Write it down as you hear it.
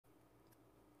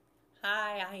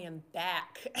Hi, I am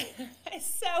back.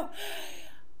 so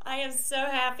I am so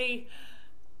happy.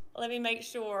 Let me make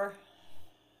sure.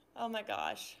 Oh my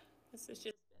gosh, this has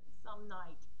just been some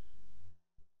night.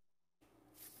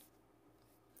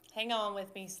 Hang on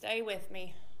with me. Stay with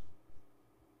me.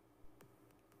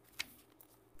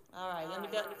 All right, let me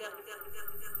go.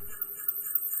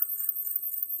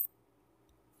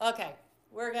 Okay,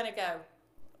 we're gonna go.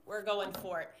 We're going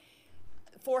for it.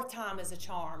 Fourth time is a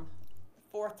charm.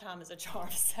 Fourth time is a charm.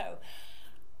 So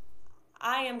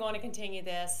I am going to continue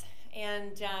this,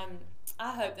 and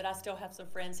I hope that I still have some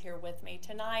friends here with me.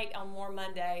 Tonight on More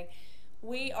Monday,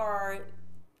 we are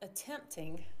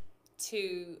attempting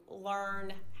to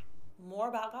learn more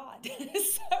about God.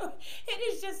 So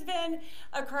it has just been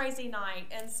a crazy night.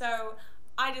 And so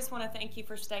I just want to thank you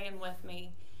for staying with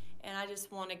me. And I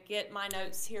just want to get my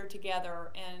notes here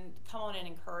together and come on and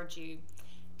encourage you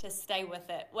to stay with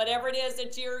it. Whatever it is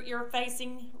that you're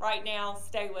facing right now,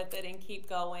 stay with it and keep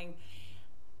going.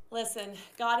 Listen,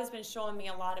 God has been showing me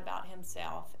a lot about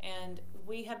Himself, and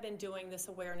we have been doing this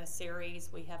awareness series.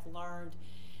 We have learned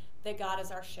that God is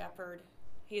our shepherd.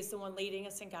 He is the one leading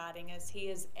us and guiding us. He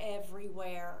is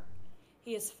everywhere.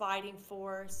 He is fighting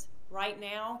for us. Right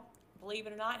now, believe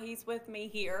it or not, He's with me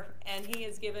here, and He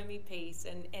has given me peace,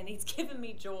 and He's given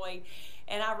me joy.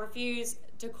 And I refuse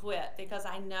to quit because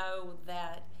I know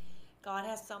that God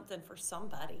has something for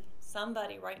somebody.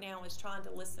 Somebody right now is trying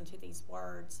to listen to these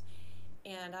words.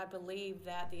 And I believe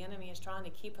that the enemy is trying to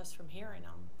keep us from hearing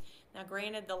them. Now,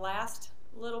 granted, the last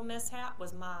little mishap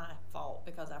was my fault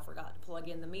because I forgot to plug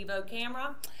in the Mevo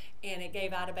camera and it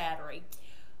gave out a battery.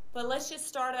 But let's just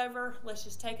start over. Let's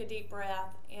just take a deep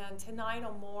breath. And tonight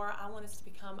on More, I want us to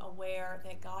become aware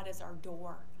that God is our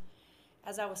door.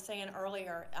 As I was saying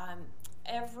earlier,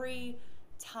 every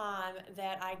time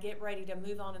that I get ready to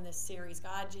move on in this series,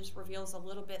 God just reveals a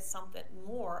little bit something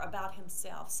more about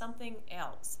Himself, something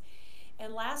else.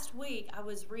 And last week I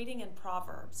was reading in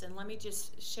Proverbs, and let me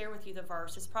just share with you the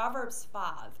verse. It's Proverbs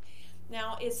 5.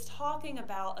 Now it's talking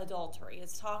about adultery.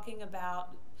 It's talking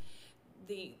about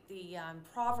the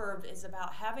proverb is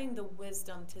about having the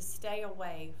wisdom to stay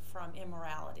away from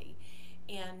immorality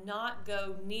and not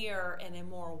go near an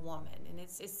immoral woman. And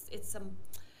it's some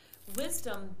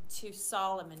wisdom to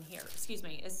Solomon here. Excuse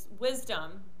me. It's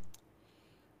wisdom.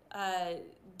 Uh,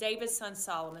 David's son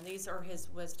Solomon, these are his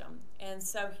wisdom. And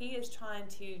so he is trying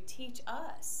to teach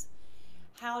us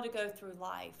how to go through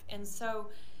life. And so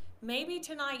maybe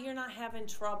tonight you're not having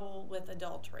trouble with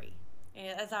adultery.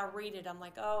 And as I read it, I'm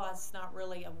like, oh, it's not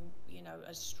really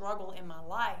a struggle in my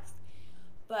life.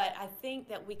 But I think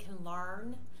that we can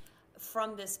learn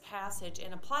from this passage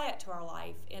and apply it to our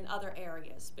life in other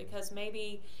areas, because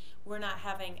maybe we're not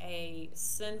having a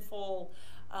sinful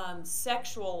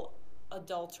sexual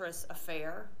adulterous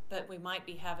affair, but we might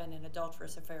be having an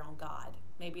adulterous affair on God.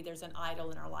 Maybe there's an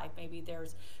idol in our life. Maybe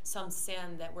there's some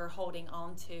sin that we're holding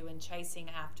on to and chasing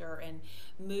after and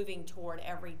moving toward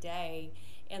every day,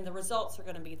 and the results are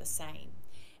going to be the same.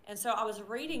 And so I was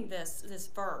reading this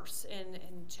verse in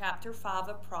chapter 5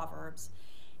 of Proverbs,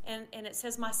 and it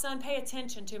says, "My son, pay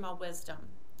attention to my wisdom.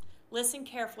 Listen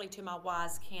carefully to my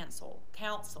wise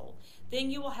counsel. Then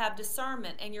you will have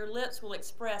discernment, and your lips will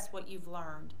express what you've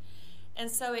learned." And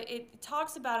so it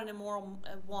talks about an immoral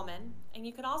woman, and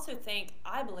you can also think,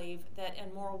 I believe, that an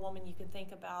immoral woman, you can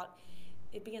think about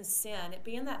it being sin, it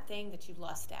being that thing that you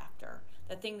lust after,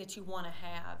 that thing that you want to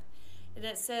have. And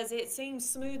it says it seems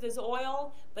smooth as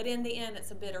oil, but in the end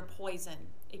it's a bitter poison.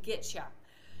 It gets you.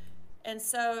 And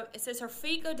so it says her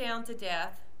feet go down to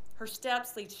death, her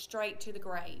steps lead straight to the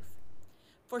grave.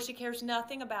 For she cares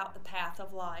nothing about the path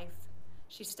of life.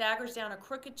 She staggers down a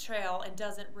crooked trail and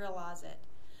doesn't realize it.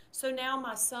 So now,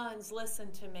 my sons,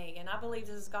 listen to me. And I believe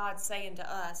this is God saying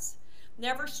to us,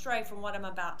 never stray from what I'm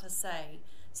about to say.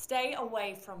 Stay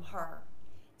away from her.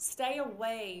 Stay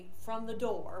away from the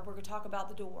door. We're going to talk about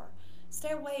the door.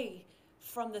 Stay away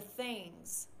from the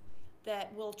things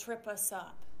that will trip us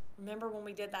up. Remember when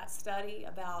we did that study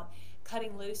about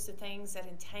cutting loose the things that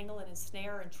entangle and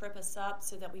ensnare and trip us up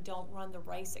so that we don't run the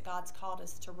race that God's called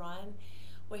us to run?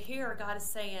 Well, here God is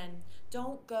saying,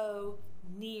 don't go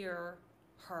near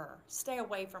her. Stay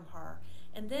away from her.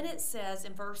 And then it says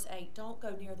in verse 8, don't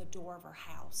go near the door of her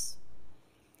house.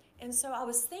 And so I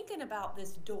was thinking about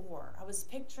this door. I was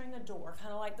picturing a door,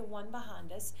 kind of like the one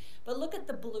behind us. But look at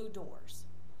the blue doors.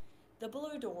 The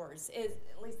blue doors,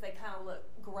 at least they kind of look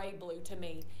gray blue to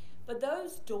me. But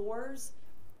those doors,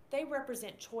 they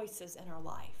represent choices in our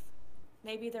life.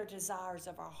 Maybe they're desires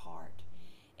of our heart.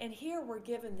 And here we're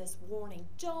given this warning,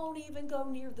 don't even go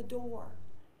near the door.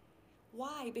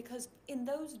 Why? Because in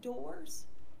those doors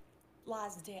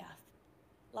lies death.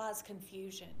 lies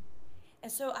confusion.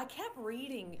 And so I kept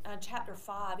reading chapter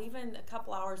 5, even a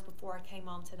couple hours before I came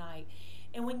on tonight.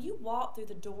 And when you walk through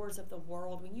the doors of the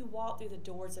world, when you walk through the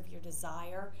doors of your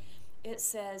desire, it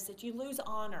says that you lose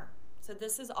honor. So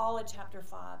this is all in chapter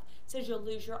 5. It says you'll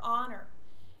lose your honor.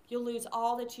 You'll lose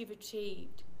all that you've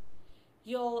achieved.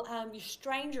 Your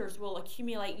strangers will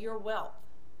accumulate your wealth.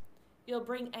 You'll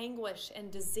bring anguish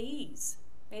and disease,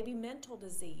 maybe mental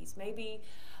disease, maybe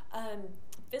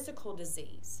physical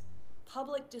disease,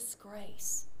 public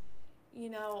disgrace.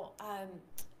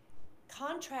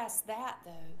 Contrast that,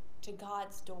 though, to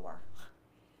God's door.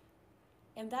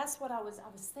 And that's what I was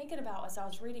thinking about as I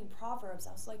was reading Proverbs.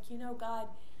 I was like, God,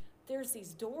 there's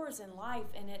these doors in life,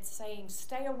 and it's saying,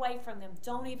 stay away from them.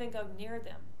 Don't even go near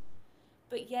them.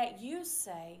 But yet you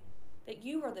say that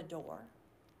you are the door,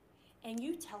 and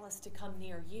you tell us to come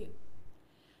near you.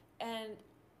 And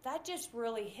that just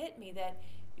really hit me, that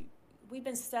we've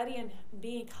been studying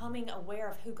becoming aware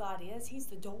of who God is. He's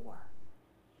the door.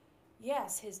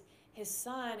 Yes, his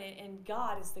Son and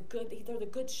God is they're the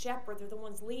good shepherd. They're the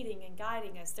ones leading and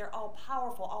guiding us. They're all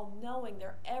powerful, all knowing.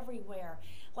 They're everywhere.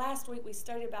 Last week we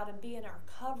studied about him being our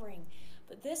covering.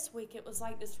 But this week it was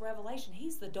like this revelation.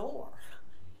 He's the door.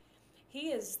 He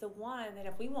is the one that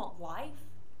if we want life,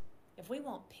 if we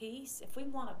want peace, if we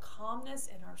want a calmness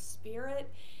in our spirit,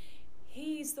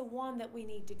 he's the one that we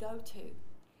need to go to.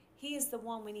 He is the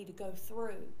one we need to go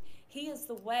through. He is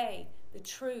the way, the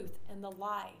truth, and the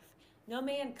life. No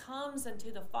man comes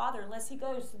unto the Father unless he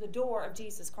goes to the door of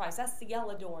Jesus Christ. That's the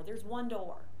yellow door. There's one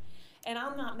door. And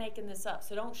I'm not making this up,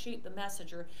 so don't shoot the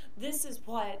messenger. This is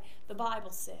what the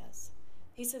Bible says.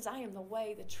 He says, I am the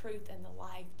way, the truth, and the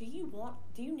life. Do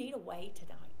you need a way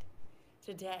tonight,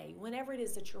 today, whenever it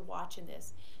is that you're watching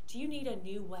this? Do you need a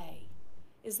new way?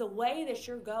 Is the way that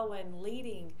you're going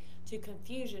leading to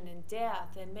confusion and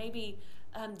death and maybe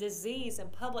disease and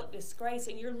public disgrace,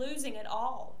 and you're losing it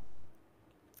all?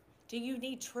 Do you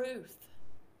need truth?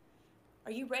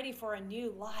 Are you ready for a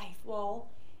new life?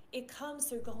 Well, it comes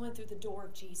through going through the door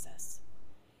of Jesus.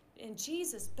 And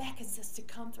Jesus beckons us to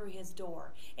come through his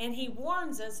door. And he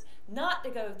warns us not to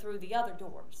go through the other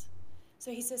doors.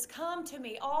 So he says, come to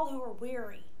me, all who are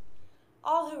weary,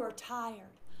 all who are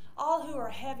tired, all who are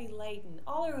heavy laden,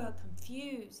 all who are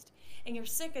confused, and you're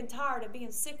sick and tired of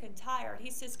being sick and tired. He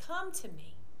says, come to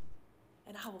me,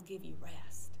 and I will give you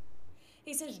rest.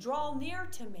 He says, draw near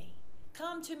to me.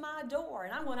 Come to my door,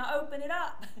 and I'm going to open it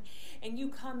up. And you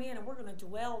come in, and we're going to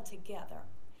dwell together.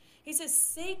 He says,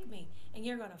 seek me, and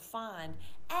you're going to find.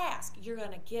 Ask, you're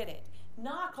going to get it.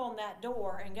 Knock on that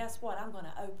door, and guess what? I'm going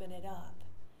to open it up.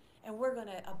 And we're going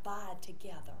to abide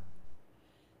together.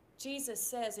 Jesus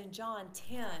says in John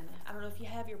 10, I don't know if you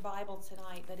have your Bible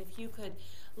tonight, but if you could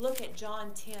look at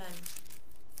John 10.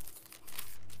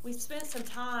 We've spent some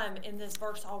time in this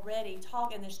verse already,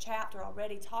 in this chapter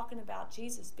already, talking about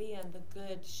Jesus being the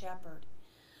good shepherd.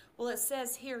 Well, it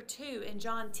says here too in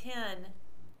John 10,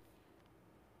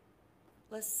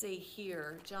 let's see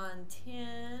here, John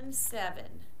 10:7.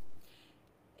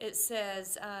 It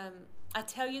says, I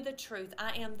tell you the truth,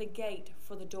 I am the gate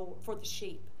for the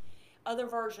sheep. Other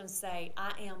versions say,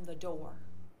 I am the door.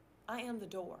 I am the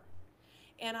door.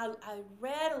 And I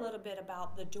read a little bit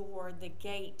about the door, the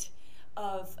gate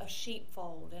of a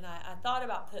sheepfold, and I thought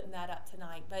about putting that up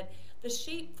tonight. But the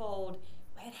sheepfold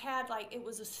had it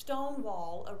was a stone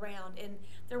wall around, and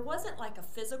there wasn't like a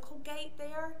physical gate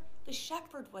there. The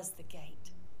shepherd was the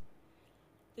gate.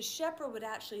 The shepherd would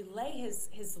actually lay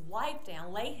his life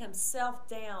down, lay himself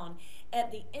down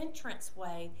at the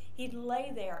entranceway. He'd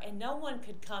lay there, and no one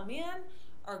could come in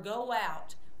or go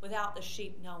out without the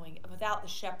without the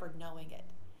shepherd knowing it.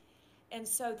 And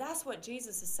so that's what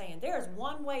Jesus is saying. There is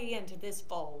one way into this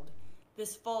fold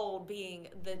being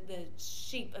the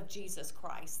sheep of Jesus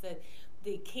Christ,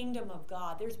 the kingdom of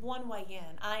God. There's one way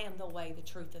in. I am the way, the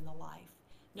truth, and the life.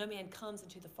 No man comes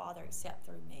into the Father except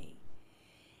through me.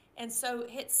 And so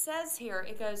it says here,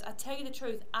 it goes, I tell you the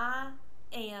truth, I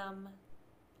am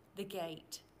the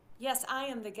gate. Yes, I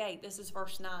am the gate. This is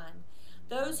verse 9.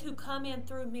 Those who come in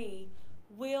through me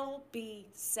will be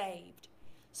saved.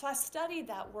 So I studied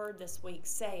that word this week,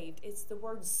 saved. It's the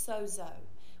word sozo,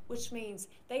 which means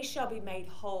they shall be made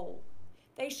whole.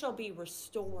 They shall be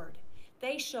restored.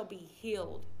 They shall be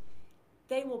healed.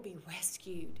 They will be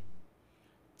rescued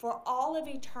for all of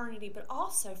eternity, but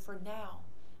also for now.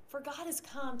 For God has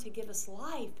come to give us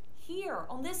life here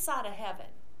on this side of heaven.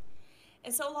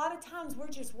 And so a lot of times we're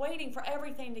just waiting for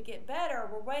everything to get better.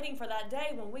 We're waiting for that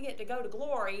day when we get to go to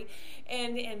glory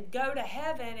and go to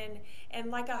heaven. And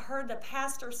like I heard the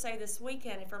pastor say this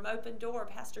weekend from Open Door,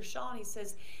 Pastor Sean, he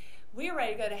says, we're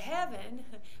ready to go to heaven,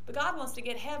 but God wants to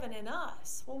get heaven in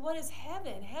us. Well, what is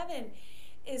heaven? Heaven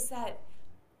is that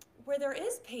where there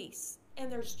is peace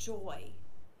and there's joy.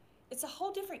 It's a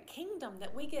whole different kingdom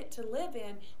that we get to live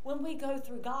in when we go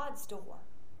through God's door.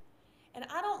 And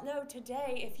I don't know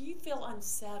today if you feel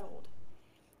unsettled,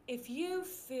 if you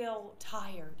feel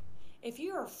tired, if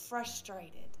you are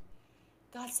frustrated,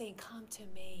 God's saying, come to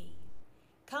me.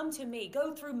 Come to me.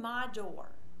 Go through my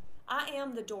door. I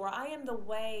am the door. I am the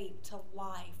way to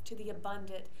life, to the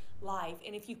abundant life.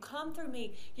 And if you come through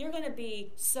me, you're going to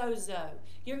be sozo.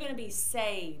 You're going to be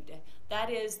saved. That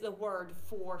is the word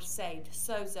for saved,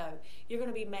 sozo. You're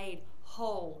going to be made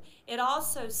whole. It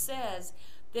also says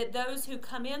that those who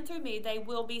come in through me, they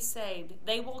will be saved.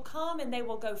 They will come and they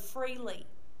will go freely.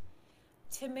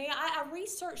 To me, I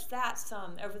researched that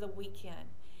some over the weekend.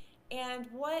 And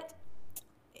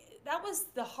that was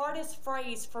the hardest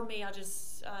phrase for me. I'll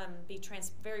just be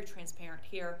very transparent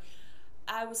here.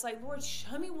 I was like, Lord,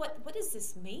 show me what does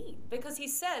this mean? Because he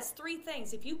says 3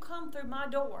 things. If you come through my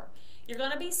door, you're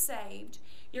going to be saved,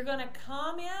 you're going to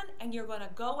come in, and you're going to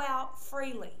go out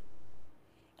freely.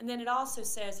 And then it also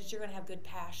says that you're going to have good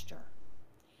pasture.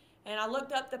 And I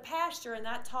looked up the pasture, and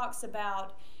that talks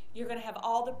about you're going to have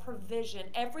all the provision,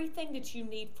 everything that you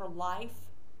need for life,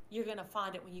 you're going to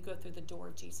find it when you go through the door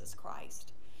of Jesus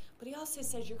Christ. But he also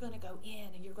says you're going to go in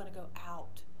and you're going to go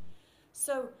out.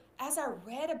 So as I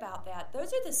read about that,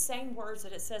 those are the same words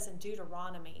that it says in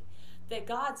Deuteronomy, that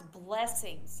God's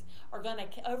blessings are going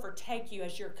to overtake you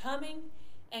as you're coming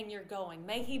and you're going.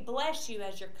 May he bless you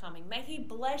as you're coming. May he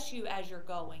bless you as you're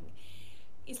going.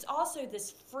 It's also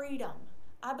this freedom.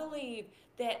 I believe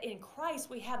that in Christ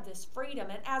we have this freedom.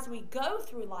 And as we go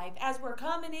through life, as we're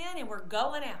coming in and we're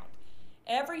going out,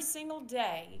 every single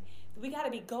day, we got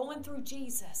to be going through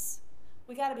Jesus.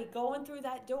 We got to be going through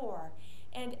that door.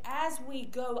 And as we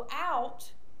go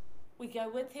out, we go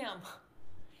with him.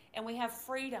 And we have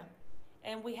freedom.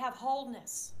 And we have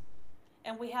wholeness.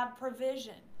 And we have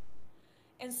provision.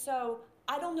 And so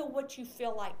I don't know what you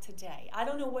feel like today. I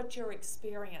don't know what your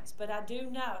experience, but I do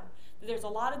know that there's a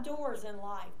lot of doors in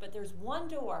life, but there's one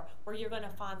door where you're going to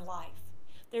find life.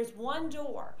 There's one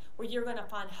door where you're going to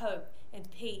find hope and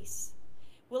peace.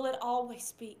 Will it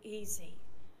always be easy?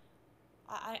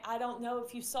 I don't know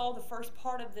if you saw the first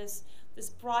part of this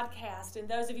broadcast, and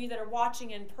those of you that are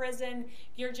watching in prison,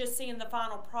 you're just seeing the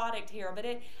final product here, but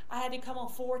I had to come on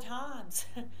 4 times.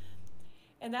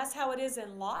 And that's how it is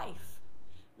in life.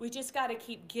 We just got to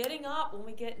keep getting up when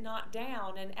we get knocked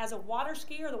down. And as a water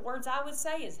skier, the words I would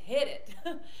say is hit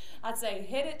it. I'd say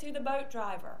hit it to the boat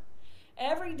driver.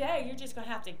 Every day you're just going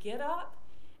to have to get up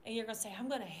and you're going to say, I'm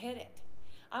going to hit it.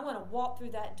 I'm going to walk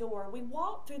through that door. We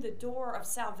walk through the door of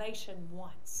salvation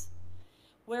once,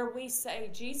 where we say,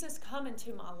 Jesus, come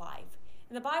into my life.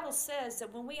 And the Bible says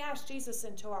that when we ask Jesus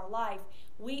into our life,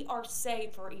 we are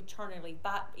saved for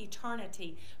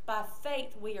eternity. By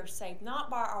faith, we are saved, not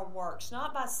by our works,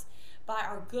 not by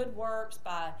our good works,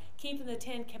 by keeping the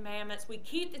 10 Commandments. We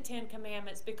keep the 10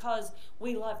 Commandments because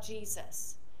we love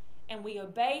Jesus. And we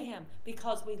obey him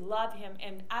because we love him.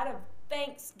 And out of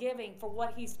thanksgiving for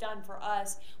what he's done for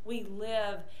us, we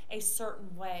live a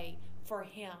certain way for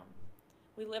him.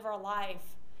 We live our life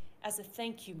as a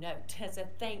thank you note, as a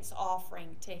thanks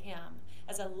offering to him,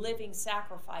 as a living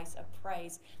sacrifice of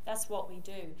praise. That's what we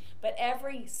do. But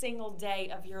every single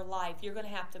day of your life, you're going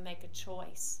to have to make a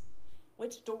choice.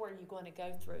 Which door are you going to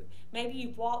go through? We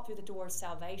you've walked through the door of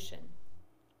salvation.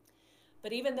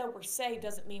 But even though we're saved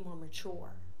doesn't mean we're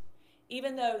mature.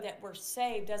 Even though that we're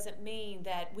saved doesn't mean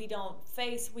that we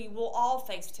will all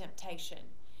face temptation.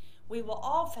 We will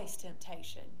all face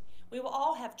temptation. We will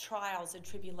all have trials and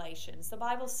tribulations. The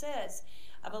Bible says,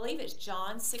 I believe it's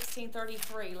John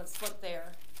 16:33. Let's look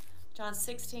there. John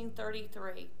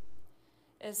 16:33.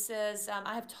 It says,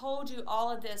 I have told you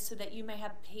all of this so that you may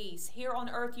have peace. Here on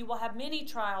earth you will have many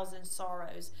trials and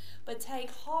sorrows. But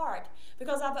take heart,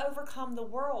 because I've overcome the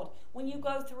world. When you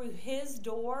go through his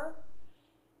door,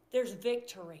 there's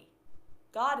victory.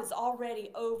 God has already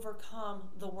overcome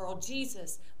the world.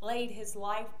 Jesus laid his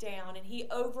life down and he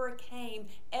overcame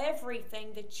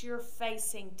everything that you're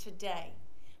facing today.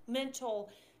 Mental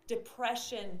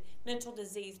depression, mental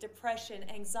disease, depression,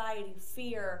 anxiety,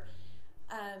 fear,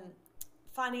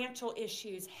 financial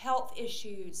issues, health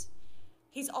issues.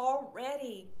 He's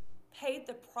already paid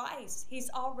the price. He's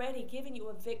already given you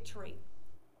a victory.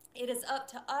 It is up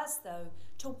to us, though,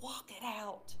 to walk it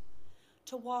out.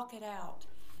 To walk it out.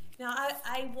 Now,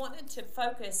 I wanted to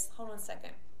focus, hold on a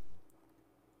second.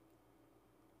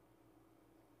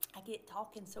 I get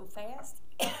talking so fast,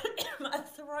 my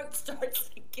throat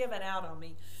starts giving out on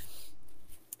me.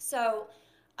 So,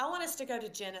 I want us to go to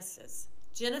Genesis.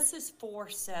 Genesis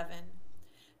 4:7.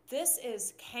 This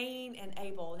is Cain and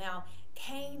Abel. Now,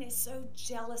 Cain is so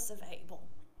jealous of Abel.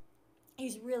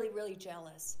 He's really, really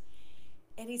jealous.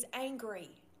 And he's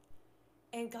angry.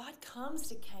 And God comes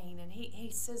to Cain and he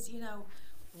says,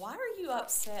 why are you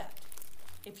upset?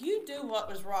 If you do what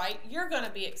was right, you're going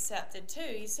to be accepted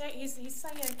too. He's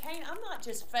saying, Cain, I'm not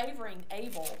just favoring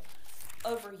Abel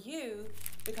over you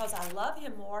because I love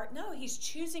him more. No, he's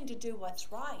choosing to do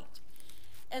what's right.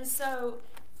 And so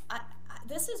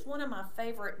this is one of my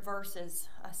favorite verses.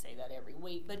 I say that every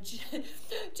week, but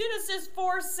Genesis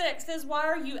 4:6 says, why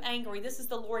are you angry? This is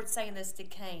the Lord saying this to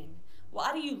Cain.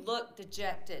 Why do you look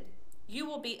dejected? You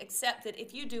will be accepted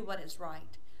if you do what is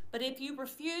right. But if you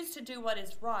refuse to do what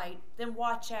is right, then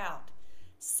watch out.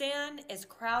 Sin is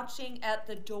crouching at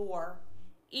the door,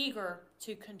 eager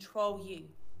to control you.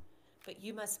 But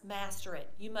you must master it.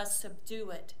 You must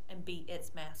subdue it and be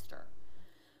its master.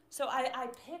 So I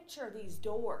picture these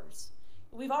doors.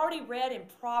 We've already read in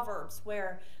Proverbs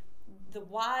where the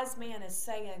wise man is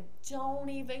saying, don't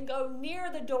even go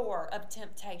near the door of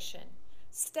temptation.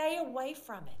 Stay away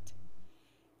from it.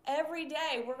 Every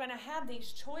day we're going to have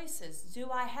these choices.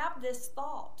 Do I have this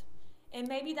thought? And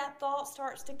maybe that thought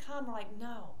starts to come like,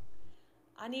 no,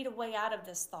 I need a way out of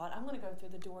this thought. I'm going to go through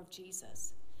the door of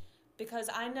Jesus. Because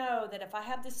I know that if I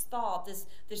have this thought,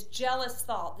 this jealous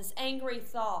thought, this angry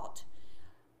thought,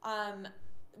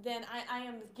 then I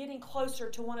am getting closer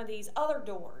to one of these other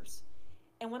doors.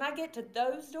 And when I get to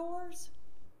those doors,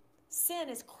 sin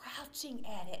is crouching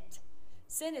at it.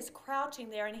 Sin is crouching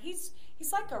there, and he's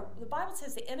like the Bible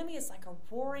says the enemy is like a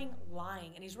roaring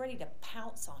lion, and he's ready to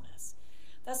pounce on us.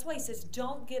 That's why he says,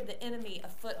 don't give the enemy a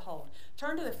foothold.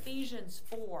 Turn to Ephesians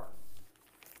 4.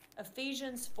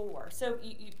 Ephesians 4. So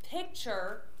you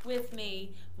picture with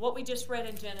me what we just read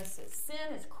in Genesis.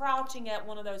 Sin is crouching at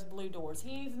one of those blue doors.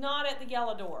 He's not at the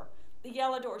yellow door. The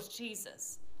yellow door is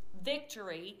Jesus.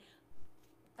 Victory.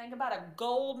 Think about a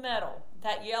gold medal,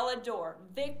 that yellow door.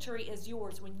 Victory is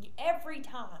yours every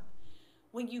time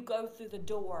when you go through the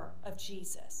door of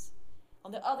Jesus.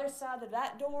 On the other side of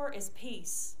that door is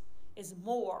peace, is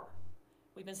more.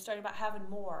 We've been studying about having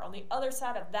more. On the other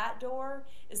side of that door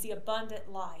is the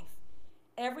abundant life.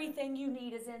 Everything you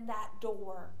need is in that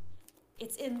door.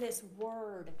 It's in this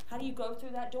word. How do you go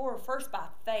through that door? First, by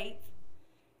faith.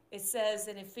 It says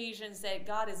in Ephesians that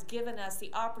God has given us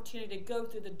the opportunity to go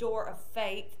through the door of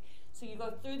faith. So you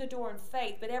go through the door in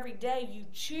faith, but every day you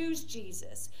choose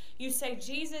Jesus. You say,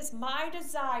 Jesus, my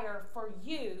desire for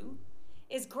you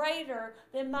is greater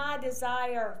than my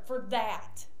desire for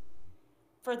that.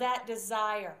 For that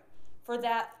desire, for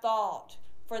that thought,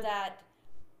 for that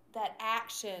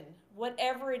action,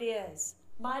 whatever it is.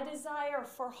 My desire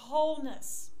for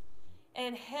wholeness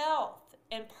and health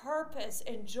and purpose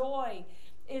and joy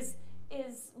is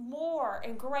more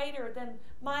and greater than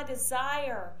my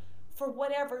desire for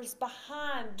whatever's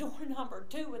behind door number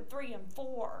 2 and 3 and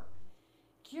 4.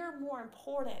 You're more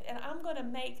important, and I'm going to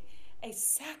make a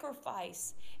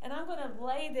sacrifice, and I'm going to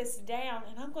lay this down,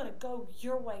 and I'm going to go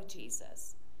your way,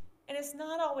 Jesus. And it's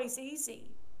not always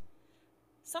easy.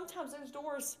 Sometimes those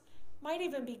doors might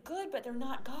even be good, but they're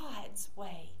not God's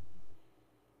way.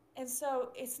 And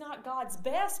so it's not God's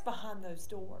best behind those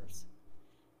doors.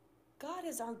 God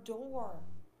is our door,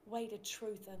 way to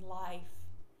truth and life.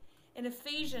 In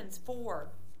Ephesians 4,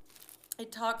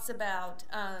 it talks about,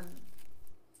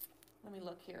 let me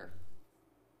look here.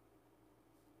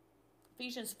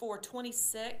 Ephesians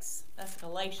 4:26, that's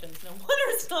Galatians. No wonder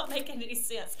it's not making any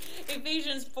sense.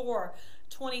 Ephesians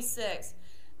 4:26,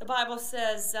 the Bible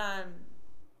says,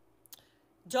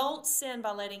 don't sin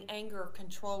by letting anger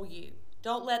control you.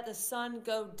 Don't let the sun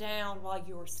go down while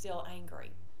you are still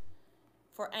angry.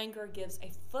 For anger gives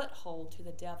a foothold to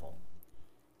the devil.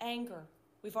 Anger.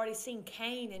 We've already seen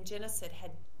Cain in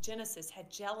Genesis had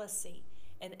jealousy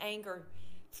and anger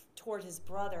toward his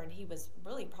brother, and he was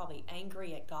really probably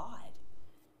angry at God.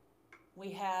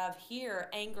 We have here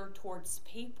anger towards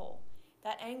people.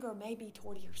 That anger may be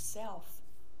toward yourself.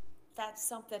 That's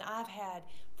something I've had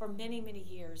for many, many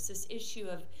years, this issue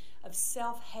of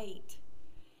self-hate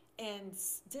and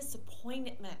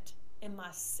disappointment in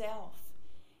myself.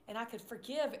 And I could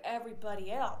forgive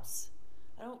everybody else.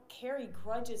 I don't carry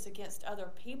grudges against other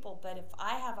people, but if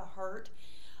I have a hurt,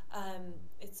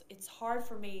 it's hard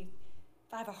for me.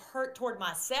 If I have a hurt toward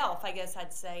myself, I guess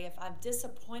I'd say, if I'm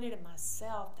disappointed in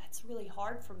myself, that's really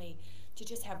hard for me to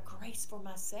just have grace for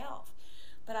myself.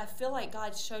 But I feel like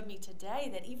God showed me today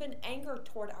that even anger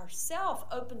toward ourselves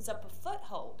opens up a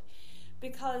foothold,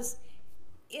 because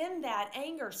in that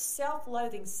anger,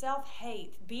 self-loathing,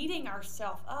 self-hate, beating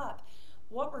ourselves up,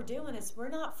 what we're doing is we're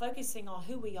not focusing on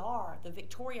who we are, the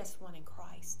victorious one in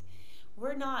Christ.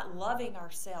 We're not loving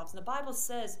ourselves. And the Bible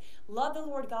says, love the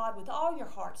Lord God with all your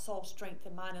heart, soul, strength,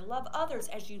 and mind, and love others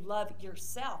as you love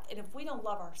yourself. And if we don't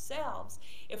love ourselves,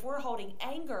 if we're holding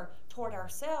anger toward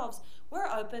ourselves, we're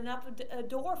opening up a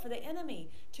door for the enemy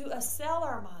to assail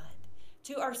our mind,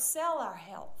 to assail our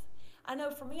health. I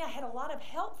know for me, I had a lot of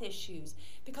health issues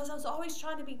because I was always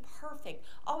trying to be perfect,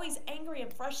 always angry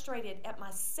and frustrated at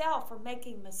myself for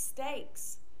making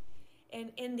mistakes.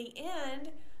 And in the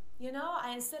end,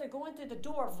 instead of going through the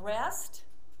door of rest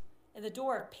and the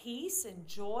door of peace and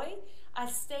joy, I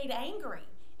stayed angry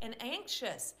and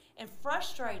anxious and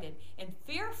frustrated and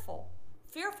fearful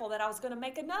that I was going to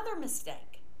make another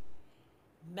mistake,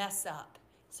 mess up.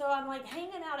 So I'm like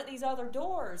hanging out at these other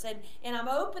doors, and I'm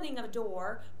opening a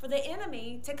door for the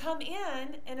enemy to come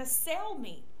in and assail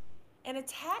me and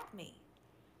attack me.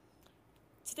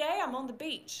 Today I'm on the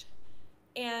beach.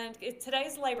 And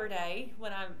today's Labor Day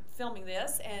when I'm filming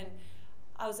this, and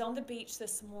I was on the beach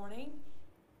this morning,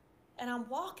 and I'm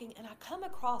walking, and I come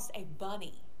across a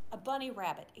bunny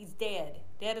rabbit. He's dead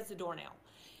as a doornail.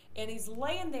 And he's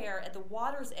laying there at the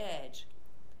water's edge.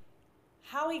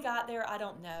 How he got there, I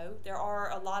don't know. There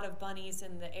are a lot of bunnies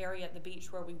in the area at the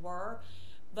beach where we were,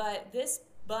 but this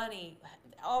bunny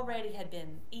already had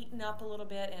been eaten up a little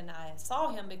bit, and I saw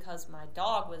him because my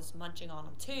dog was munching on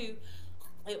him too.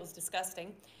 It was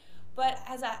disgusting. But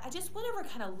as I just went over and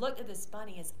kind of looked at this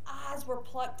bunny, his eyes were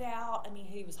plucked out. I mean,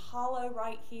 he was hollow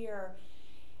right here.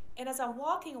 And as I'm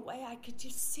walking away, I could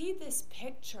just see this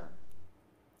picture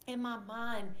in my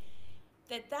mind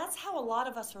that's how a lot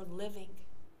of us are living.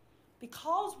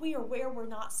 Because we are where we're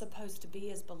not supposed to be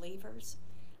as believers,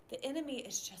 the enemy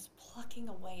is just plucking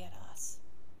away at us,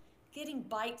 getting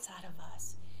bites out of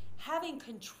us, having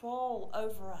control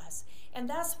over us. And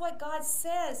that's what God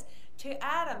says to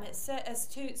Adam. It says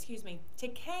to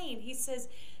Cain. He says,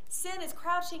 sin is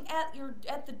crouching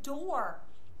at the door,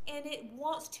 and it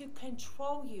wants to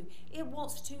control you. It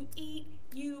wants to eat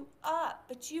you up,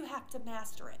 but you have to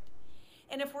master it.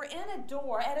 And if we're at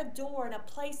a door in a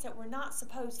place that we're not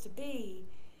supposed to be,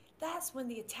 that's when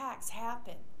the attacks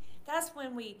happen. That's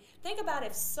when we think about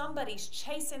if somebody's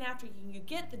chasing after you, you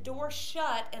get the door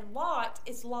shut and locked,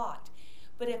 it's locked.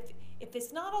 But if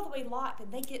it's not all the way locked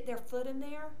and they get their foot in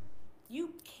there,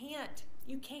 you can't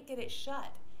get it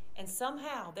shut. And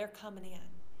somehow they're coming in.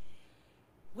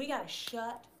 We got to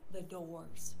shut the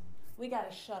doors. We got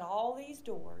to shut all these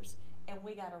doors, and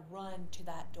we got to run to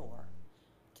that door,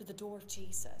 to the door of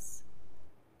Jesus.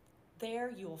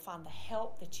 There you will find the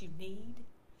help that you need.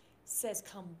 It says,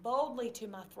 come boldly to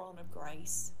my throne of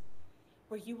grace,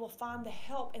 where you will find the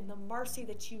help and the mercy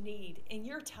that you need in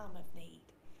your time of need.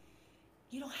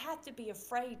 You don't have to be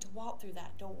afraid to walk through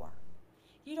that door.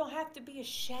 You don't have to be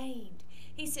ashamed.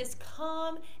 He says,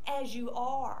 come as you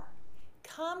are.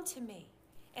 Come to me,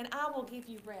 and I will give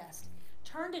you rest.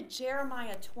 Turn to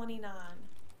Jeremiah 29,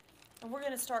 and we're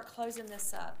going to start closing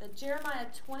this up. At Jeremiah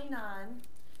 29,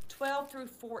 12 through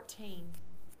 14.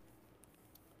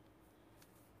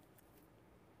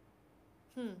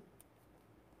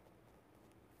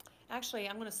 Actually,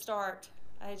 I'm going to start.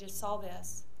 I just saw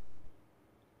this.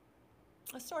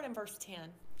 Let's start in verse 10.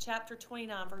 Chapter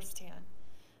 29, verse 10.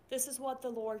 This is what the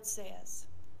Lord says.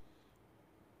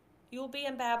 You'll be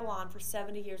in Babylon for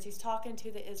 70 years. He's talking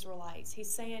to the Israelites. He's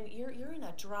saying, you're in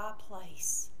a dry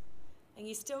place, and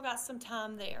you still got some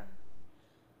time there.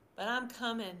 But I'm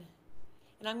coming,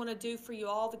 and I'm going to do for you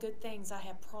all the good things I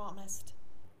have promised,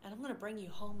 and I'm going to bring you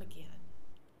home again.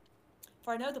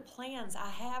 For I know the plans I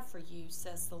have for you,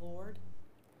 says the Lord.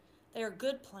 They are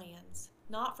good plans,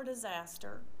 not for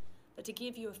disaster, but to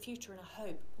give you a future and a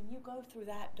hope. When you go through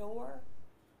that door,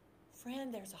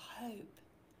 friend, there's a hope.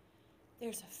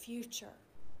 There's a future.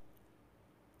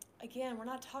 Again, we're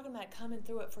not talking about coming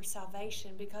through it for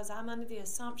salvation, because I'm under the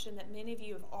assumption that many of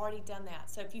you have already done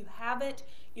that. So if you haven't,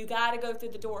 you got to go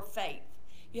through the door of faith.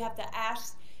 You have to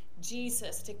ask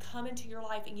Jesus to come into your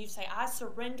life, and you say, I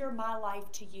surrender my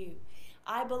life to you.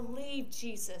 I believe,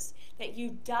 Jesus, that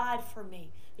you died for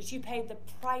me, that you paid the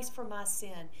price for my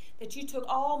sin, that you took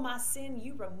all my sin,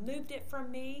 you removed it from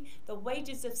me. The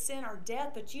wages of sin are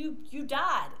death, but you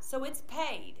died, so it's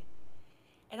paid.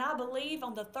 And I believe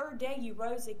on the third day you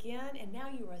rose again, and now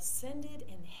you are ascended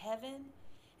in heaven,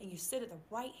 and you sit at the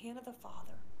right hand of the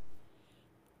Father.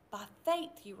 By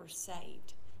faith you were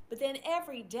saved. But then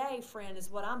every day, friend,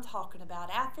 is what I'm talking about.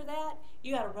 After that,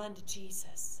 you got to run to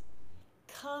Jesus.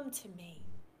 Come to me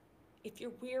if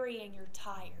you're weary and you're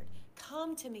tired.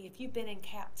 Come to me if you've been in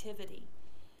captivity.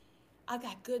 I've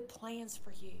got good plans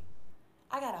for you.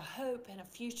 I got a hope and a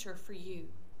future for you.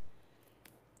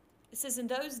 It says, in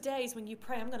those days when you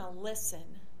pray, I'm going to listen.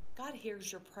 God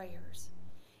hears your prayers.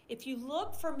 If you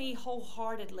look for me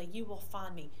wholeheartedly, you will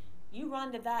find me. You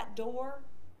run to that door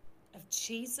of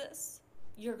Jesus,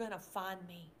 you're going to find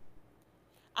me.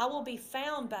 I will be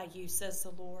found by you, says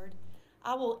the Lord.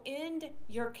 I will end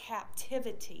your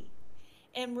captivity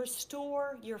and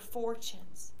restore your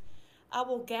fortunes. I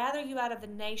will gather you out of the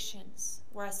nations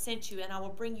where I sent you, and I will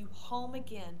bring you home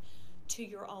again to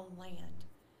your own land.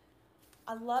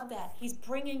 I love that. He's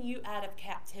bringing you out of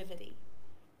captivity.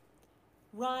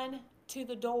 Run to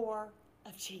the door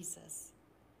of Jesus.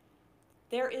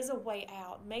 There is a way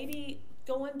out. Maybe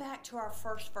going back to our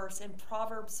first verse in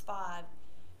Proverbs 5,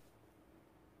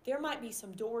 there might be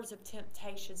some doors of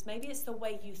temptations. Maybe it's the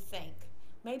way you think.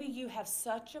 Maybe you have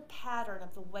such a pattern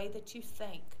of the way that you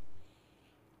think.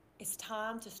 It's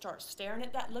time to start staring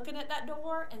at that, looking at that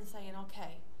door and saying,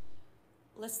 okay,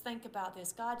 let's think about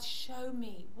this. God, show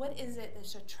me, what is it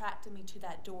that's attracting me to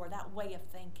that door, that way of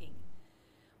thinking?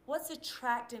 What's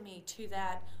attracting me to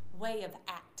that way of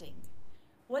acting?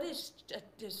 What is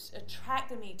just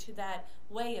attracting me to that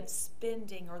way of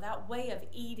spending or that way of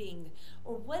eating?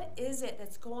 Or what is it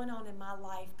that's going on in my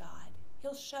life, God?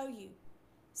 He'll show you.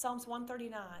 Psalms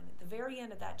 139, at the very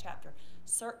end of that chapter,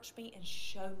 search me and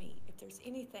show me if there's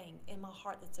anything in my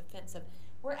heart that's offensive.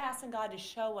 We're asking God to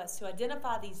show us, to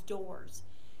identify these doors,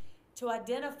 to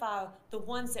identify the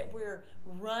ones that we're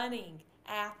running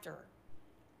after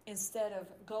instead of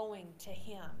going to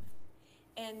Him.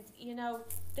 And, you know,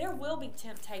 there will be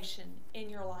temptation in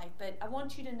your life, but I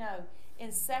want you to know in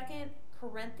 1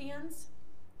 Corinthians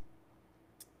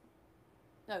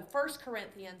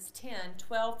 10,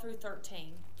 12 through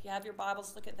 13. If you have your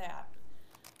Bibles, look at that.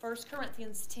 1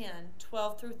 Corinthians 10,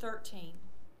 12 through 13.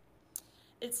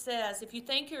 It says, if you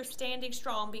think you're standing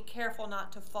strong, be careful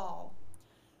not to fall.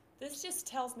 This just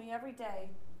tells me every day,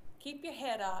 keep your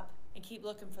head up and keep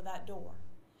looking for that door.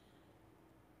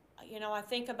 You know, I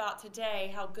think about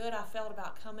today, how good I felt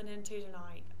about coming into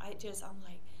tonight. I'm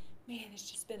like, man,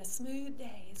 it's just been a smooth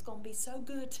day. It's going to be so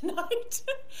good tonight.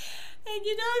 And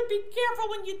you know, be careful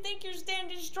when you think you're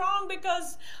standing strong,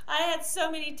 because I had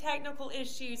so many technical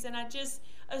issues and I just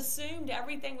assumed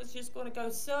everything was just going to go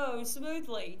so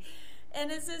smoothly.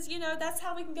 And it says, you know, that's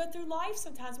how we can go through life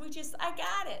sometimes. I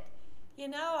got it. You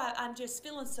know, I'm just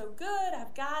feeling so good.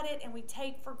 I've got it. And we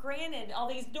take for granted all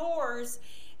these doors.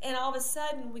 And all of a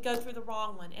sudden, we go through the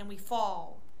wrong one and we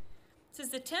fall. It says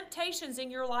the temptations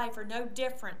in your life are no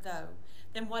different, though,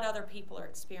 than what other people are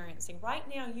experiencing. Right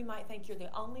now, you might think you're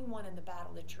the only one in the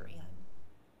battle that you're in.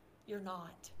 You're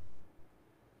not.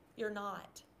 You're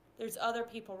not. There's other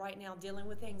people right now dealing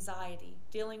with anxiety,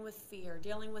 dealing with fear,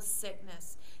 dealing with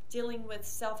sickness, dealing with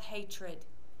self-hatred,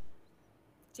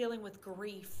 dealing with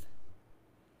grief.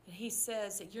 And he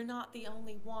says that you're not the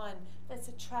only one that's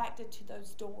attracted to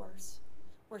those doors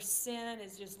where sin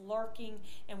is just lurking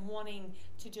and wanting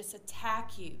to just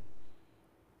attack you.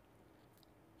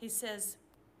 He says,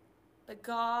 but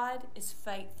God is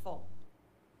faithful.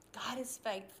 God is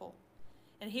faithful.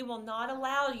 And He will not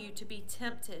allow you to be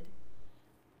tempted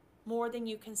more than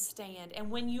you can stand.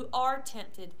 And when you are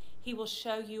tempted, He will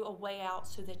show you a way out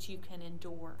so that you can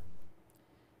endure.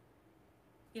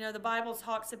 You know, the Bible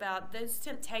talks about those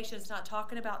temptations, not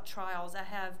talking about trials. I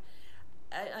have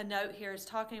a note here. It's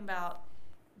talking about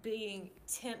being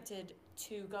tempted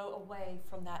to go away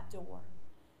from that door.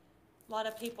 A lot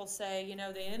of people say, you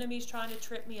know, the enemy's trying to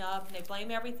trip me up, and they blame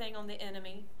everything on the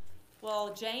enemy.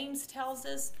 Well, James tells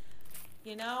us,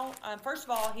 you know, first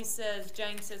of all,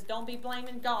 James says, don't be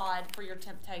blaming God for your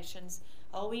temptations.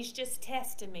 Oh, He's just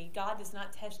testing me. God does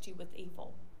not test you with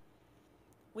evil.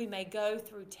 We may go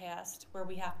through tests where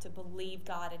we have to believe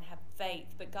God and have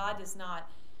faith, but God does not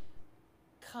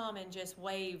come and just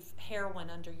wave heroin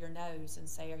under your nose and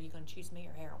say, are you going to choose me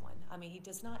or heroin? I mean, He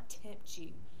does not tempt you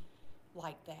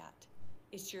like that.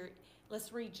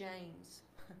 Let's read James.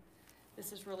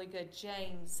 This is really good.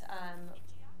 James.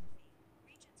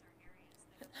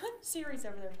 Siri's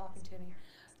over there talking to me.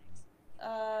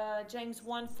 James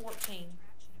 1:14.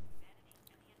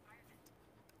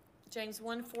 James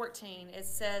 1:14. It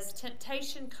says,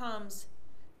 temptation comes.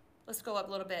 Let's go up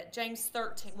a little bit. James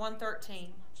 1:13.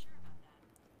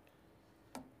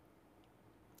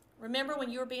 Remember, when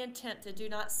you're being tempted, do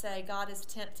not say, God is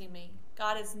tempting me.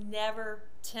 God is never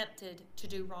tempted to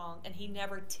do wrong, and He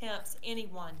never tempts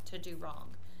anyone to do wrong.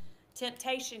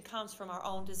 Temptation comes from our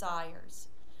own desires,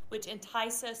 which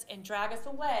entice us and drag us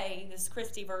away, this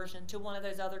Christie version, to one of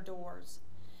those other doors.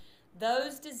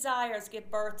 Those desires give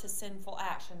birth to sinful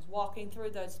actions, walking through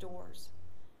those doors.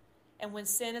 And when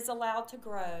sin is allowed to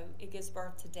grow, it gives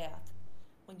birth to death.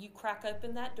 when you crack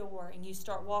open that door and you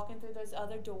start walking through those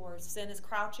other doors, sin is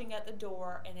crouching at the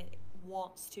door and it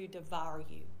wants to devour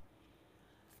you.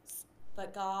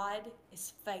 But God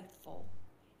is faithful,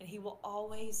 and He will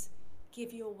always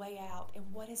give you a way out. And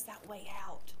what is that way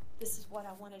out? This is what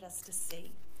I wanted us to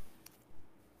see.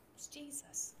 It's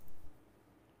Jesus.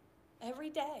 Every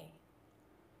day,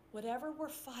 whatever we're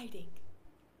fighting,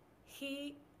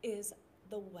 He is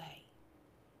the way.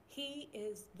 He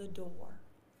is the door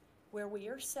where we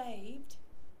are saved,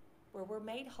 where we're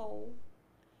made whole,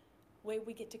 where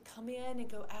we get to come in and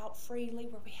go out freely,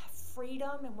 where we have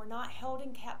freedom and we're not held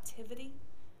in captivity,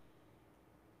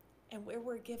 and where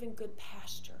we're given good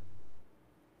pasture.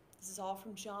 This is all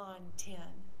from John 10.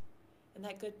 And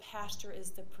that good pasture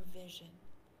is the provision.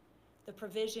 The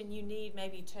provision you need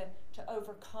maybe to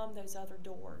overcome those other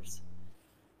doors.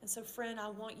 And so, friend, I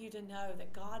want you to know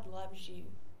that God loves you.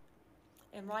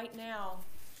 And right now,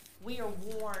 we are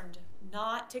warned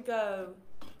not to go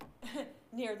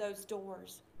near those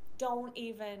doors. Don't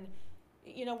even,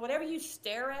 whatever you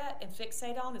stare at and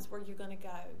fixate on is where you're going to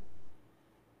go.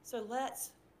 So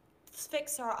let's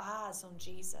fix our eyes on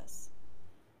Jesus.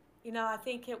 I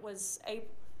think it was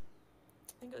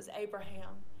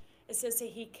Abraham. It says that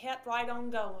he kept right on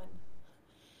going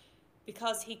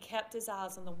because he kept his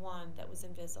eyes on the one that was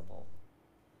invisible,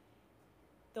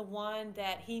 the one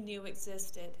that he knew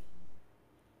existed,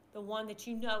 the one that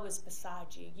you know is beside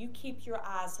you. You keep your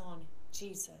eyes on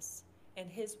Jesus and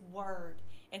His Word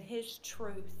and His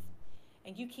truth,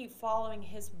 and you keep following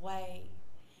His way.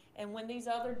 And when these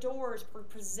other doors were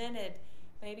presented,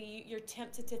 maybe you're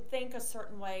tempted to think a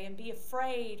certain way and be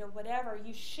afraid or whatever,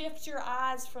 you shift your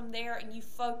eyes from there and you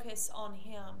focus on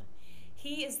Him.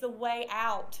 He is the way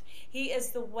out. He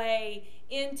is the way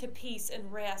into peace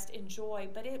and rest and joy.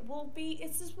 But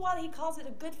this is what He calls it,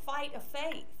 a good fight of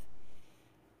faith.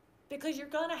 Because you're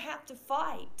going to have to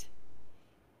fight.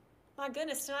 My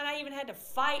goodness, tonight I even had to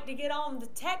fight to get on the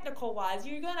technical wise.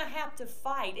 You're going to have to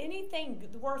fight. Anything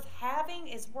worth having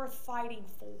is worth fighting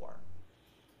for.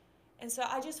 And so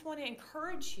I just want to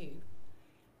encourage you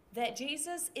that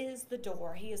Jesus is the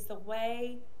door. He is the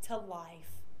way to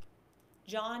life.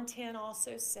 John 10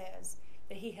 also says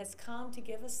that He has come to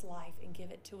give us life and give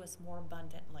it to us more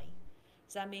abundantly.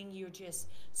 Does that mean you're just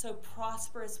so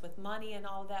prosperous with money and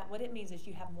all that? What it means is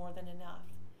you have more than enough.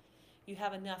 You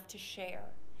have enough to share.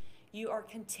 You are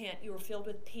content. You are filled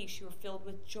with peace. You are filled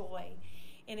with joy.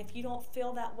 And if you don't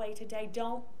feel that way today,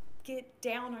 don't get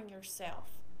down on yourself.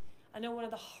 I know one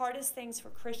of the hardest things for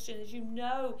Christians is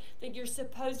that you're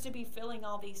supposed to be feeling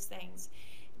all these things.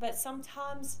 But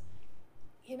sometimes,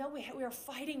 we are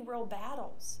fighting real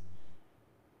battles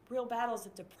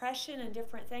of depression and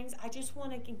different things. I just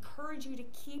want to encourage you to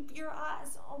keep your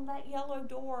eyes on that yellow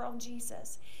door on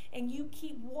Jesus. And you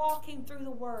keep walking through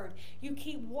the Word. You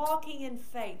keep walking in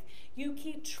faith. You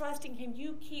keep trusting Him.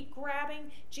 You keep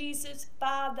grabbing Jesus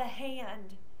by the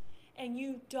hand. And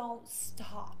you don't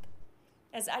stop.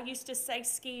 As I used to say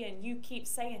skiing, you keep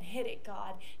saying, hit it,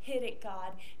 God, hit it,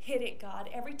 God, hit it, God.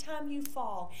 Every time you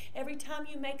fall, every time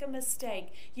you make a mistake,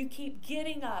 you keep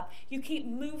getting up, you keep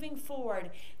moving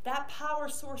forward. That power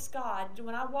source, God,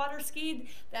 when I water skied,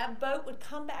 that boat would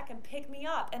come back and pick me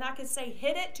up. And I could say,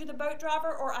 hit it to the boat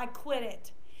driver, or I quit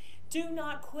it. Do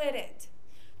not quit it.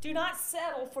 Do not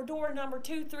settle for door number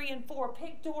 2, 3, and 4.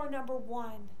 Pick door number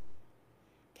 1.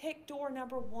 Pick door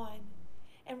number 1.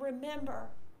 And remember,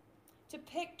 to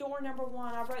pick door number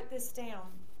 1, I wrote this down.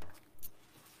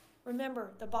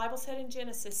 Remember, the Bible said in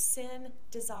Genesis, sin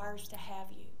desires to have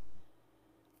you.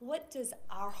 What does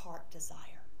our heart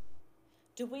desire?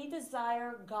 Do we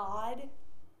desire God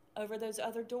over those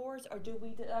other doors, or do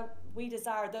we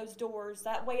desire those doors,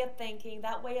 that way of thinking,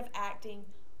 that way of acting,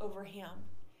 over Him?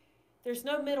 There's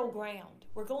no middle ground.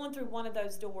 We're going through one of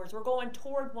those doors. We're going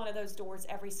toward one of those doors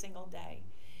every single day.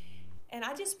 And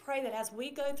I just pray that as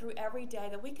we go through every day,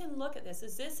 that we can look at this.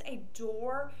 Is this a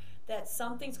door that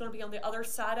something's going to be on the other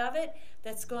side of it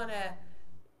that's going to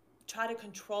try to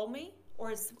control me?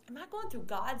 Or am I going through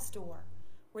God's door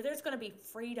where there's going to be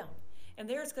freedom, and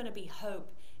there's going to be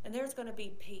hope, and there's going to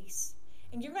be peace?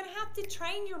 And you're going to have to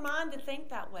train your mind to think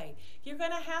that way. You're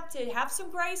going to have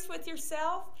some grace with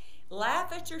yourself,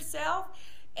 laugh at yourself,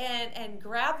 and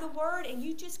grab the Word, and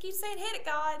you just keep saying, hit it,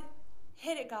 God.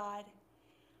 Hit it, God.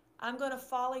 I'm going to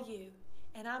follow you,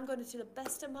 and I'm going to the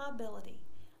best of my ability.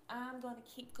 I'm going to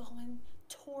keep going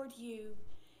toward you,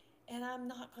 and I'm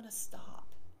not going to stop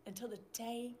until the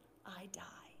day I die.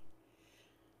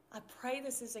 I pray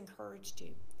this has encouraged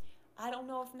you. I don't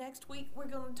know if next week we're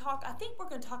going to talk. I think we're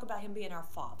going to talk about Him being our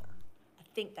Father. I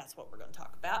think that's what we're going to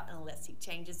talk about, unless He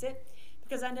changes it,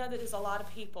 because I know that there's a lot of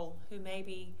people who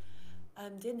maybe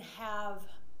didn't have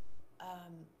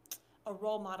a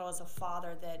role model as a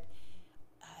father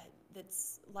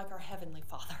that's like our Heavenly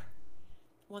Father,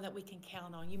 one that we can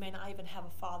count on. You may not even have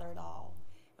a father at all.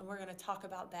 And we're going to talk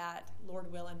about that, Lord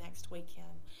willing, next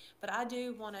weekend. But I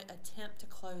do want to attempt to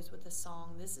close with a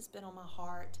song. This has been on my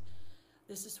heart.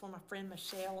 This is for my friend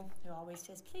Michelle, who always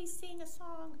says, please sing a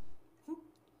song.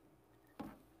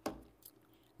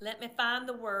 Let me find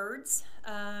the words.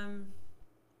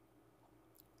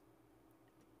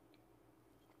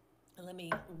 Let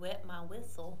me wet my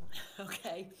whistle.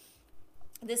 Okay.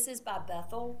 This is by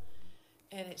Bethel,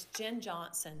 and it's Jen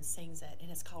Johnson sings it, and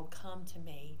it's called Come to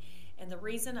Me. And the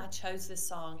reason I chose this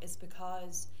song is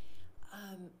because,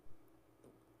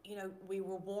 we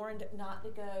were warned not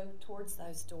to go towards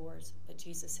those doors, but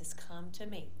Jesus says, come to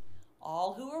me,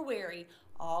 all who are weary,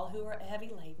 all who are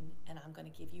heavy laden, and I'm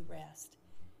going to give you rest.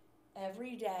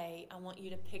 Every day, I want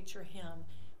you to picture him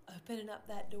opening up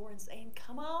that door and saying,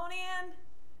 come on in.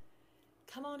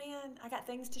 Come on in. I got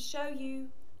things to show you.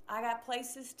 I got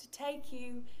places to take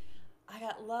you. I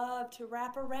got love to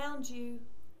wrap around you.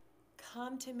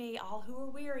 Come to me, all who are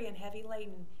weary and heavy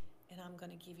laden, and I'm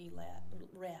going to give you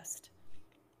rest.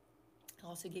 I'll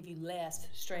also give you less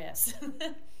stress.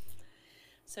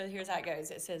 So here's how it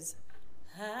goes. It says,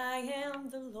 I am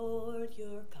the Lord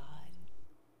your God.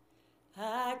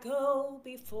 I go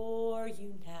before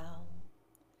you now.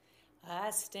 I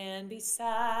stand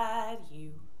beside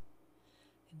you,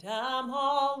 and I'm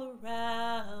all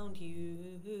around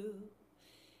you.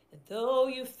 And though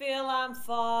you feel I'm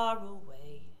far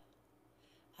away,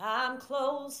 I'm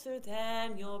closer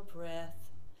than your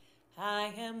breath.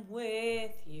 I am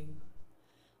with you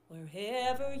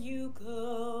wherever you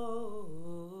go.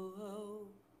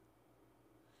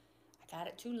 I got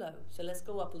it too low, so let's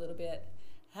go up a little bit.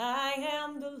 I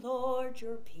am the Lord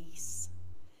your peace.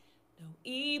 No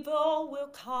evil will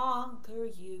conquer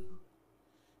you.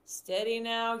 Steady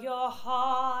now your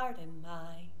heart and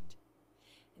mind,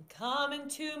 and come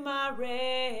into my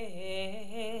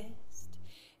rest.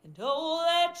 And oh,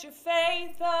 let your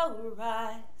faith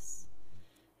arise,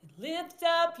 and lift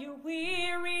up your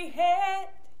weary head.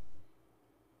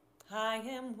 I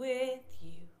am with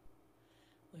you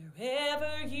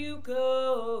wherever you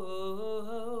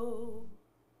go.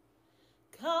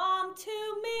 Come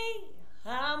to me,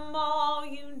 I'm all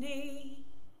you need.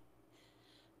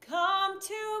 Come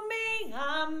to me,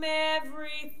 I'm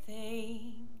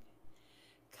everything.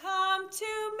 Come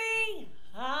to me,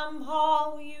 I'm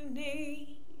all you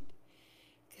need.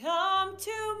 Come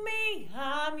to me,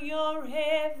 I'm your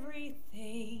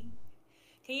everything.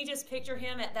 Can you just picture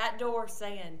him at that door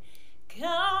saying,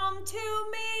 come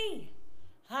to me,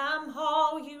 I'm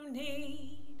all you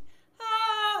need.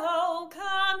 Oh,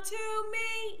 come to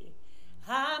me,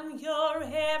 I'm your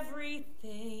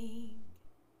everything.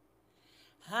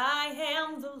 I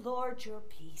am the Lord your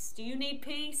peace. Do you need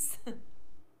peace?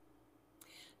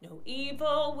 No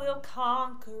evil will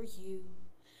conquer you.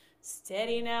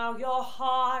 Steady now your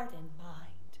heart and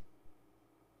mind.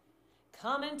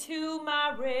 Come into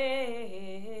my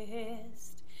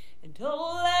rest. And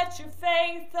oh, let your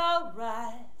faith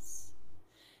arise.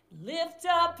 Lift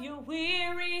up your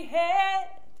weary head.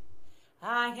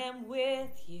 I am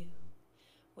with you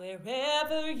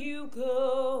wherever you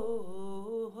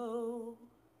go.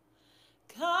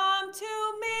 Come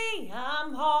to me,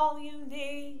 I'm all you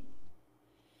need.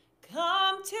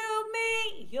 Come to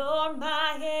me, you're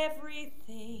my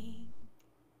everything.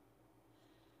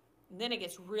 And then it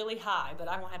gets really high, but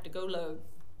I won't have to go low.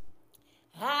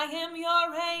 I am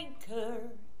your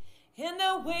anchor in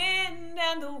the wind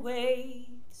and the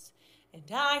waves,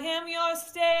 and I am your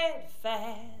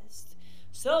steadfast,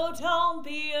 so don't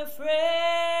be afraid.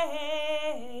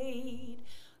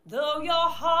 Though your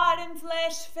heart and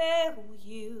flesh fail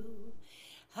you,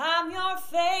 I'm your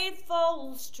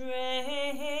faithful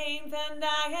strength, and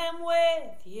I am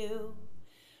with you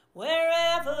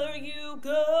wherever you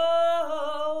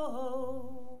go.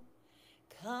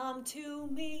 Come to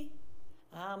me,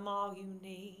 I'm all you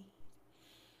need.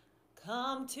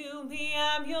 Come to me,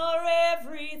 I'm your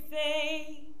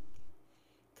everything.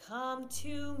 Come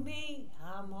to me,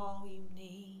 I'm all you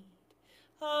need.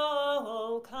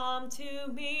 Oh, come to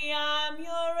me, I'm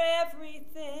your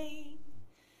everything.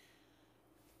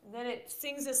 And then it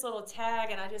sings this little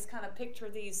tag, and I just kind of picture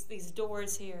these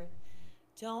doors here.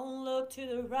 Don't look to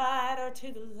the right or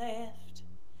to the left.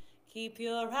 Keep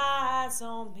your eyes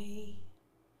on me.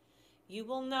 You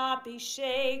will not be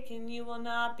shaken, you will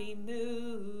not be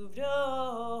moved.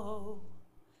 Oh,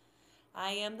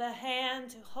 I am the hand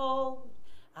to hold.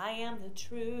 I am the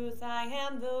truth, I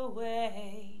am the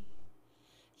way.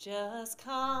 Just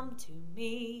come to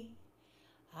me.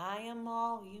 I am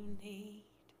all you need.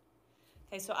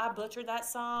 Okay, so I butchered that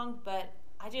song, but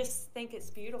I just think it's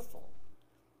beautiful.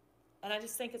 And I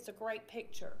just think it's a great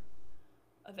picture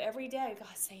of every day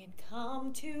God saying,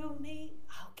 come to me,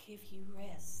 I'll give you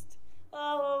rest.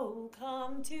 Oh,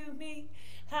 come to me,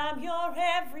 I'm your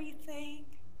everything.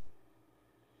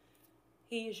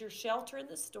 He is your shelter in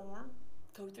the storm.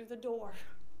 Go through the door.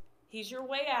 He's your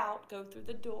way out. Go through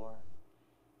the door.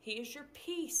 He is your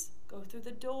peace. Go through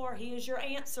the door. He is your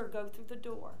answer. Go through the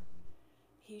door.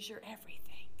 He's your everything.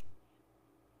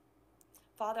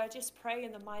 Father, I just pray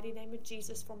in the mighty name of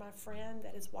Jesus for my friend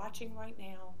that is watching right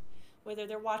now, whether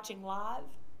they're watching live,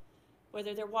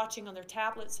 whether they're watching on their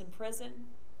tablets in prison,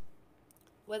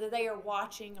 whether they are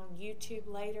watching on YouTube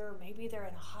later, maybe they're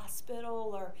in a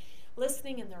hospital or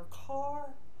listening in their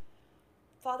car.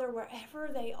 Father, wherever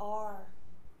they are,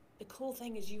 the cool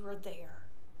thing is you are there.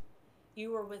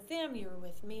 You are with them, you are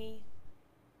with me.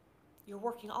 You're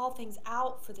working all things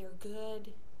out for their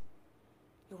good.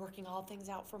 You're working all things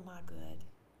out for my good.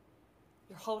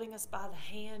 You're holding us by the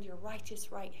hand, your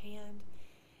righteous right hand.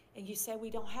 And you say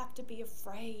we don't have to be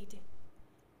afraid.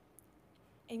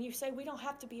 And you say we don't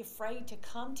have to be afraid to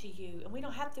come to you. And we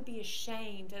don't have to be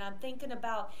ashamed. And I'm thinking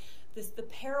about the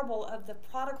parable of the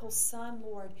prodigal son,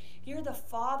 Lord. You're the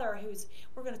Father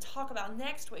we're going to talk about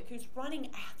next week, who's running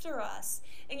after us.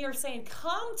 And you're saying,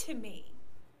 come to me.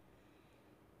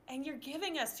 And you're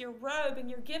giving us your robe, and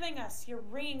you're giving us your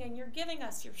ring, and you're giving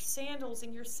us your sandals,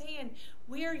 and you're saying,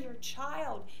 we're your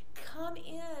child. Come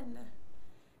in.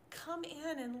 Come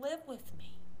in and live with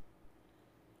me.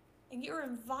 And you're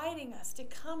inviting us to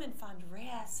come and find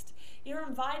rest. You're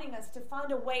inviting us to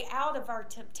find a way out of our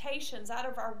temptations, out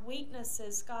of our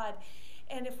weaknesses, God.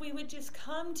 And if we would just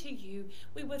come to you,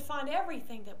 we would find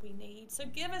everything that we need. So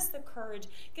give us the courage.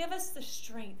 Give us the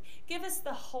strength. Give us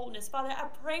the wholeness. Father, I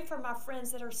pray for my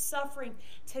friends that are suffering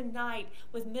tonight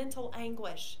with mental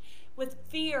anguish, with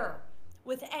fear,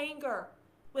 with anger,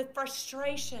 with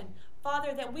frustration.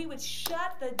 Father, that we would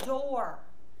shut the door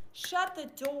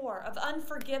of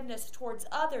unforgiveness towards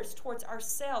others, towards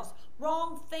ourselves,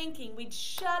 wrong thinking. We'd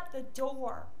shut the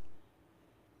door.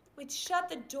 We'd shut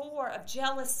the door of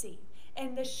jealousy,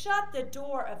 and to shut the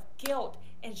door of guilt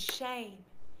and shame,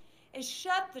 and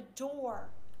shut the door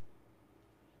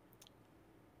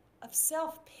of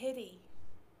self-pity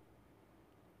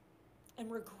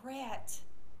and regret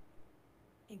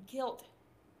and guilt.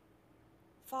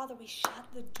 Father, we shut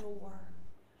the door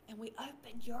and we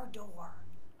open your door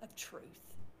of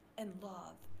truth and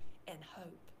love and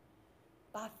hope.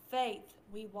 By faith,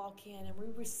 we walk in and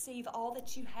we receive all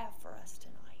that you have for us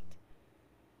tonight.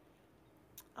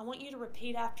 I want you to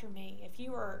repeat after me. If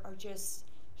you are just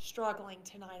struggling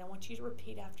tonight, I want you to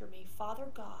repeat after me. Father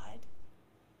God,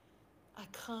 I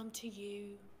come to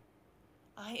you.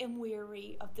 I am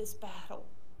weary of this battle.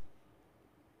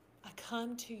 I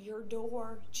come to your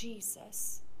door,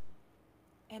 Jesus,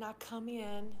 and I come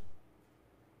in.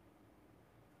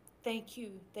 Thank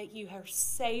you that you are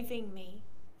saving me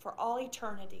for all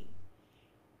eternity.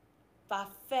 By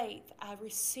faith, I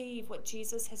receive what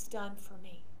Jesus has done for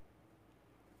me.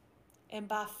 And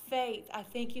by faith, I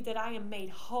thank you that I am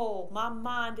made whole. My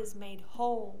mind is made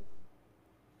whole.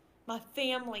 My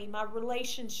family, my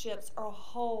relationships are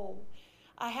whole.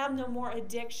 I have no more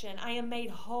addiction. I am made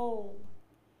whole.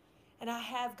 And I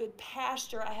have good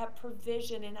pasture. I have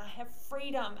provision and I have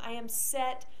freedom. I am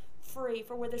set free.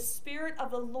 For where the Spirit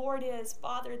of the Lord is,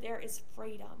 Father, there is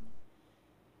freedom.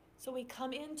 So we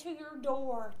come into your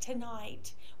door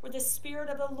tonight where the Spirit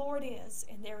of the Lord is,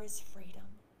 and there is freedom.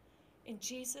 In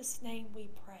Jesus' name we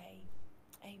pray.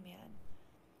 Amen.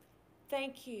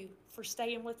 Thank you for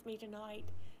staying with me tonight.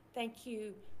 Thank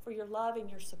you for your love and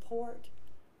your support.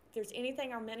 If there's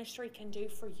anything our ministry can do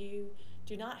for you,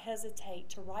 do not hesitate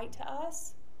to write to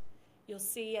us. You'll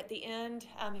see at the end,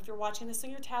 if you're watching this on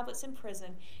your tablets in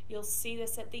prison, you'll see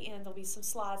this at the end. There'll be some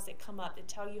slides that come up that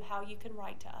tell you how you can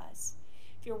write to us.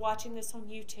 If you're watching this on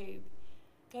YouTube,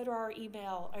 go to our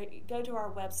email, or go to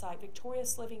our website,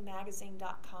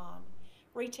 victoriouslivingmagazine.com.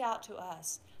 Reach out to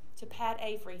us, to Pat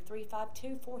Avery,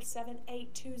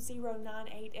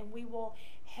 352-478-2098, and we will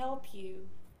help you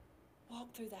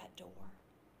walk through that door.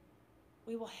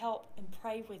 We will help and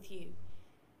pray with you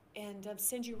and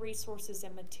send you resources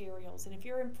and materials. And if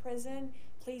you're in prison,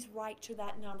 please write to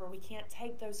that number. We can't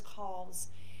take those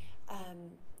calls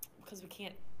because we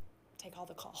can't take all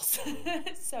the calls.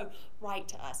 So write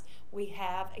to us. We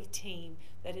have a team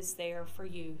that is there for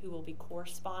you, who will be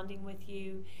corresponding with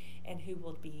you and who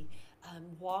will be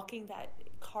walking that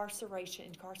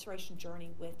incarceration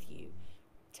journey with you.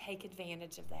 Take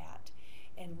advantage of that.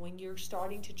 And when you're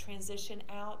starting to transition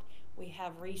out, We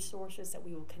have resources that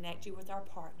we will connect you with our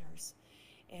partners,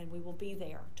 and we will be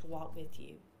there to walk with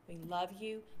you. We love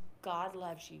you. God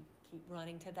loves you. Keep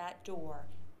running to that door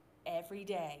every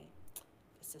day.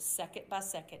 It's a second by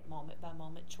second, moment by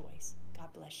moment choice. God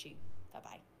bless you.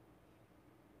 Bye-bye.